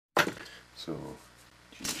So,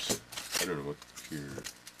 geez, I don't know what here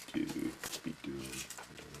to be doing.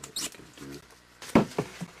 I don't know what we can do.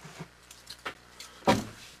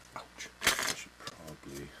 Ouch. I should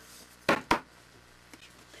probably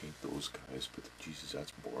paint those guys, but Jesus, that's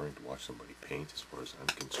boring to watch somebody paint as far as I'm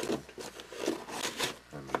concerned.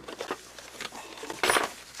 I mean,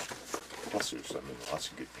 plus there's, lots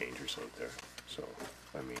of good painters out there. So,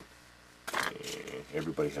 I mean,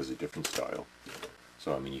 everybody has a different style.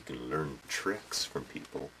 So, I mean, you can learn tricks from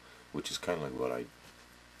people, which is kind of like what I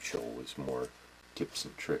show is more tips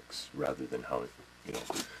and tricks rather than how, you know,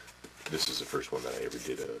 this is the first one that I ever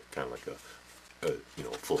did a kind of like a you know,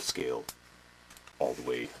 full scale, all the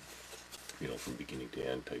way, you know, from beginning to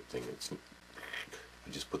end type thing. It's, you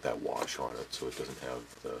just put that wash on it so it doesn't have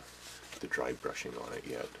the dry brushing on it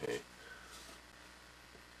yet, hey.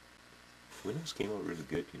 Windows came out really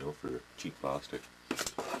good, you know, for cheap plastic.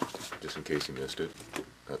 Just in case you missed it,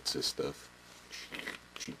 that's this stuff.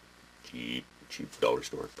 Cheap dollar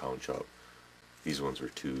store, pound shop. These ones were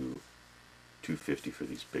 $2.50 for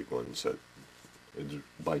these big ones. It's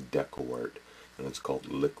by Deco and it's called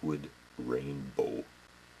Liquid Rainbow.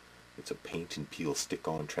 It's a paint and peel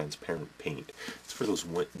stick-on transparent paint. It's for those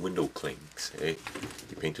window clinks, eh?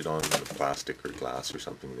 You paint it on the plastic or glass or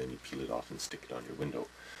something, then you peel it off and stick it on your window.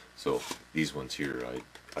 So these ones here,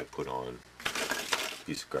 I put on a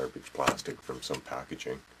piece of garbage plastic from some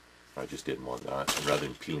packaging. I just didn't want that. And rather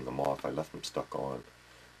than peeling them off, I left them stuck on,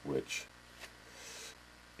 which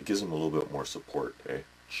it gives them a little bit more support, eh?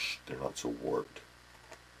 They're not so warped.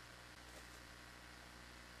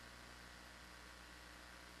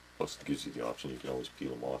 Plus it gives you the option, you can always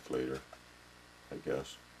peel them off later, I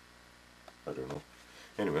guess. I don't know.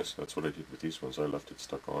 Anyways, that's what I did with these ones. I left it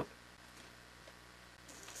stuck on.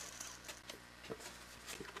 Like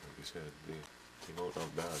I said, they came out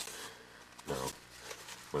not bad. Now,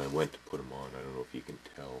 when I went to put them on, I don't know if you can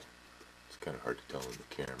tell. It's kind of hard to tell in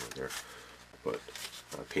the camera there. But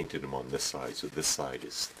I painted them on this side, so this side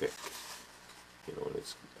is thick. You know, and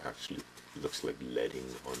it's actually, it looks like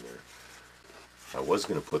leading on there. I was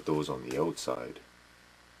going to put those on the outside,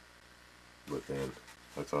 but then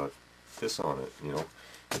I thought, this on it, you know,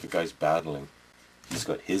 if the guy's battling, he's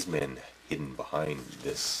got his men hidden behind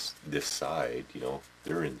this side, you know,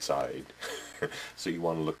 they're inside. So you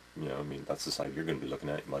want to look, you know, I mean, that's the side you're going to be looking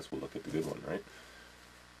at, you might as well look at the good one, right?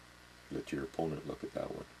 Let your opponent look at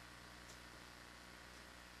that one.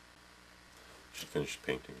 Should finish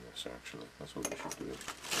painting this, actually. That's what we should do.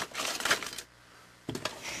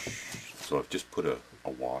 So I've just put a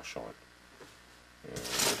wash on. And I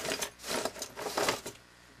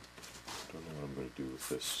don't know what I'm going to do with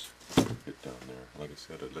this bit down there. Like I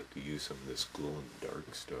said, I'd like to use some of this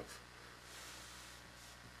glow-in-the-dark stuff.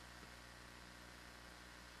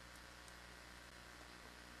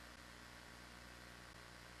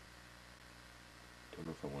 Don't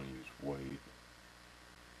know if I want to use white.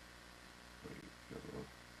 I don't know.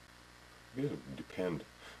 It would depend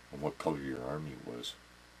on what color your army was,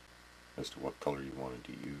 as to what color you wanted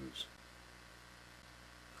to use.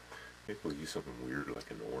 Maybe we'll use something weird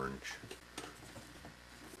like an orange.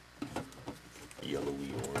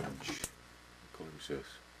 Yellowy orange. What color is this?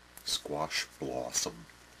 Squash blossom.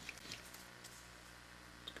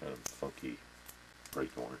 It's kind of funky,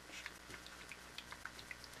 bright orange.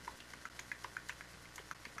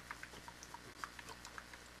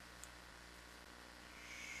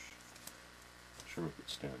 Sure make it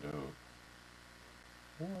stand out.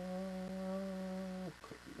 What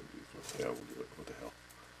color are we going to use? Yeah, we'll do it. What the hell?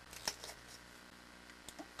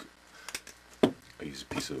 I use a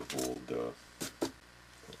piece of old, I'll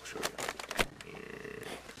show you.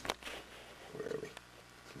 Where are we?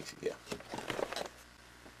 Can you see? Yeah.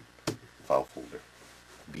 File folder.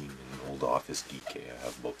 Being an old office geek, I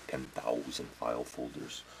have about 10,000 file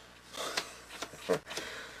folders.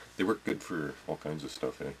 They work good for all kinds of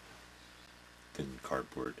stuff, eh? Thin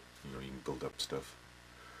cardboard, you know, you can build up stuff.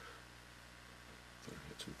 Thought I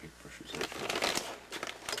had some pink brushes there.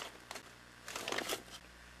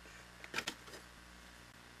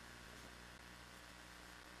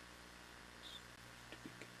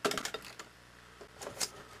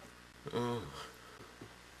 Oh,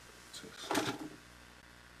 what's this?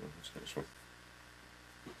 Oh, that's a nice one.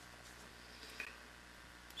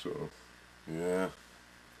 So, yeah.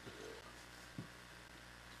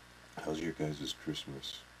 How's your guys'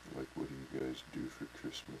 Christmas? Like, what do you guys do for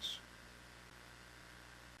Christmas?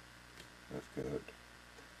 I've got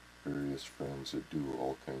various friends that do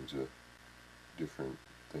all kinds of different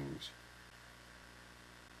things.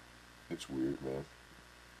 It's weird, man.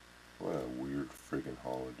 What a weird friggin'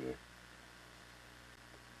 holiday.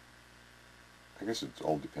 I guess it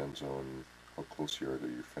all depends on how close you are to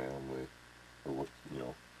your family, or what, you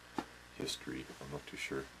know, history. I'm not too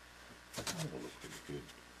sure. That'll look pretty good.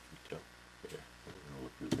 You can tell. Yeah, that'll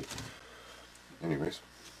look really good. Anyways,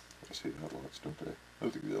 I say that lots, don't I? I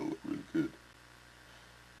think that'll look really good.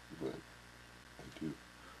 But I do.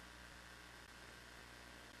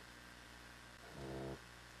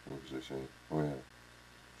 What was I saying? Oh yeah,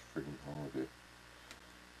 friggin' holiday.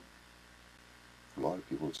 For a lot of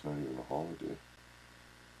people, it's not even a holiday.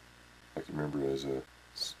 I can remember as a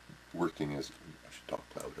working as I should talk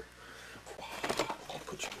louder. I'll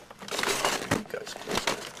put you guys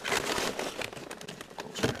closer.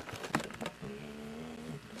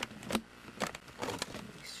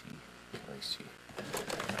 Let me see.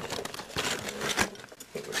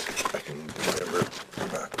 I can remember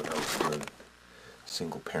back when I was doing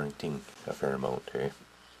single parenting a fair amount, hey?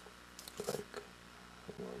 Like,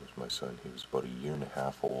 when was my son? He was about 1.5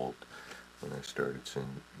 years old when I started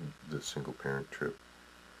the single parent trip.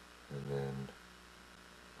 And then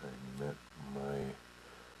I met my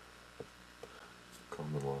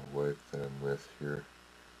common-law wife that I'm with here.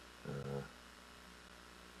 When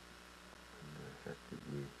the heck did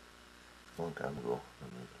we? A long time ago.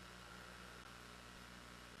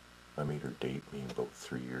 I made her date me about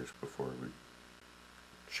 3 years before we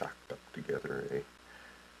shacked up together, eh?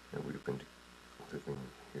 And we've been living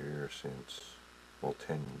here since, well,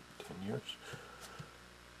 10 years?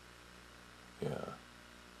 Yeah,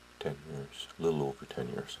 10 years, a little over 10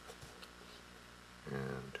 years.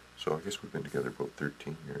 And so I guess we've been together about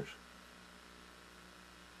 13 years.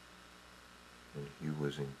 And he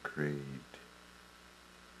was in grade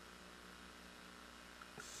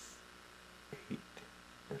 8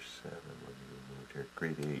 or 7 when we moved here.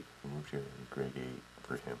 Grade 8. We moved here in grade 8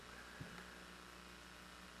 for him.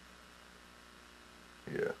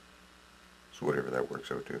 Yeah. So whatever that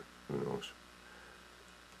works out to, who knows?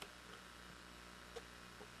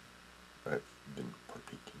 I've been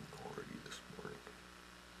partaking already this morning.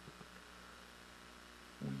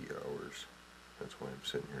 Wee hours. That's why I'm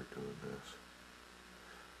sitting here doing this.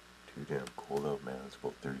 Too damn cold out, man. It's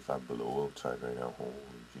about 35 below outside right now. Holy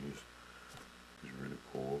jeez. It's really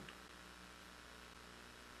cold.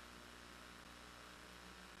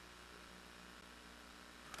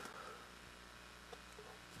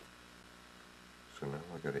 So now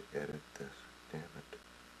I gotta edit this. Damn it.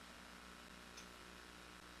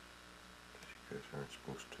 You guys aren't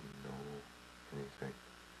supposed to know anything.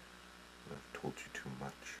 I've told you too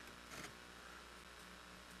much.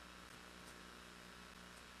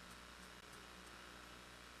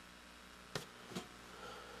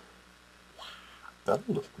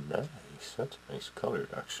 That'll look nice. That's a nice color,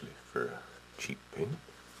 actually, for a cheap paint.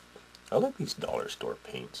 I like these dollar store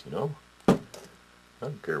paints, you know? I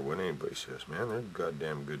don't care what anybody says, man. They're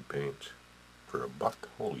goddamn good paints. For $1,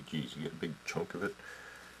 holy jeez, you get a big chunk of it.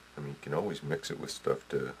 I mean, you can always mix it with stuff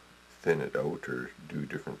to thin it out or do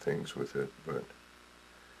different things with it, but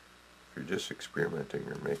if you're just experimenting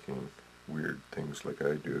or making weird things like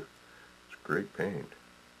I do, it's great paint.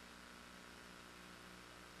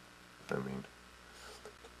 I mean,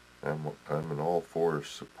 I'm an all for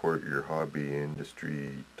support your hobby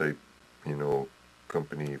industry type, you know,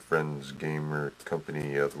 company, friends, gamer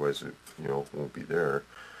company, otherwise it, you know, won't be there.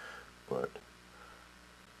 But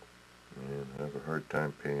man, I have a hard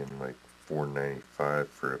time paying like $4.95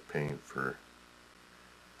 for a paint for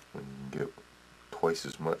when you can get twice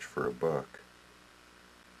as much for $1.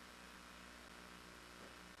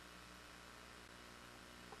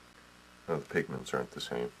 Oh, the pigments aren't the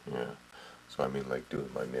same, yeah. So I mean, like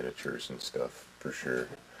doing my miniatures and stuff, for sure.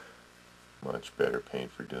 Much better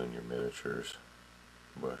paint for doing your miniatures.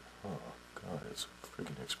 But, oh god, it's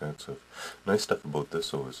freaking expensive. Nice stuff about this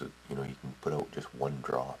though is that, you know, you can put out just 1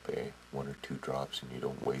 drop, eh? 1 or 2 drops and you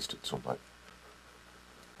don't waste it so much.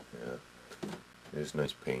 Yeah. It is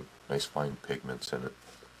nice paint. Nice fine pigments in it.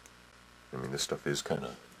 I mean, this stuff is kind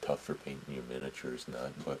of tough for painting your miniatures and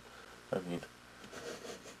that, but, I mean,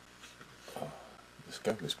 this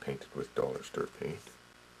guy was painted with dollar store paint.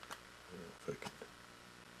 I don't know if I can...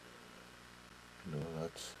 No,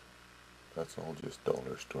 that's all just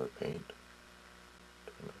dollar store paint.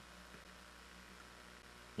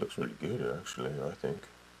 Looks really good, actually, I think.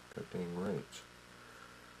 God dang right.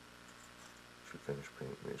 Should finish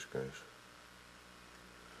painting these guys.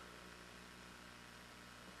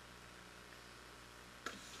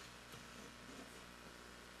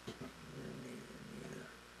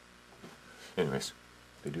 Anyways,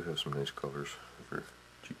 they do have some nice colors for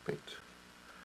cheap paints.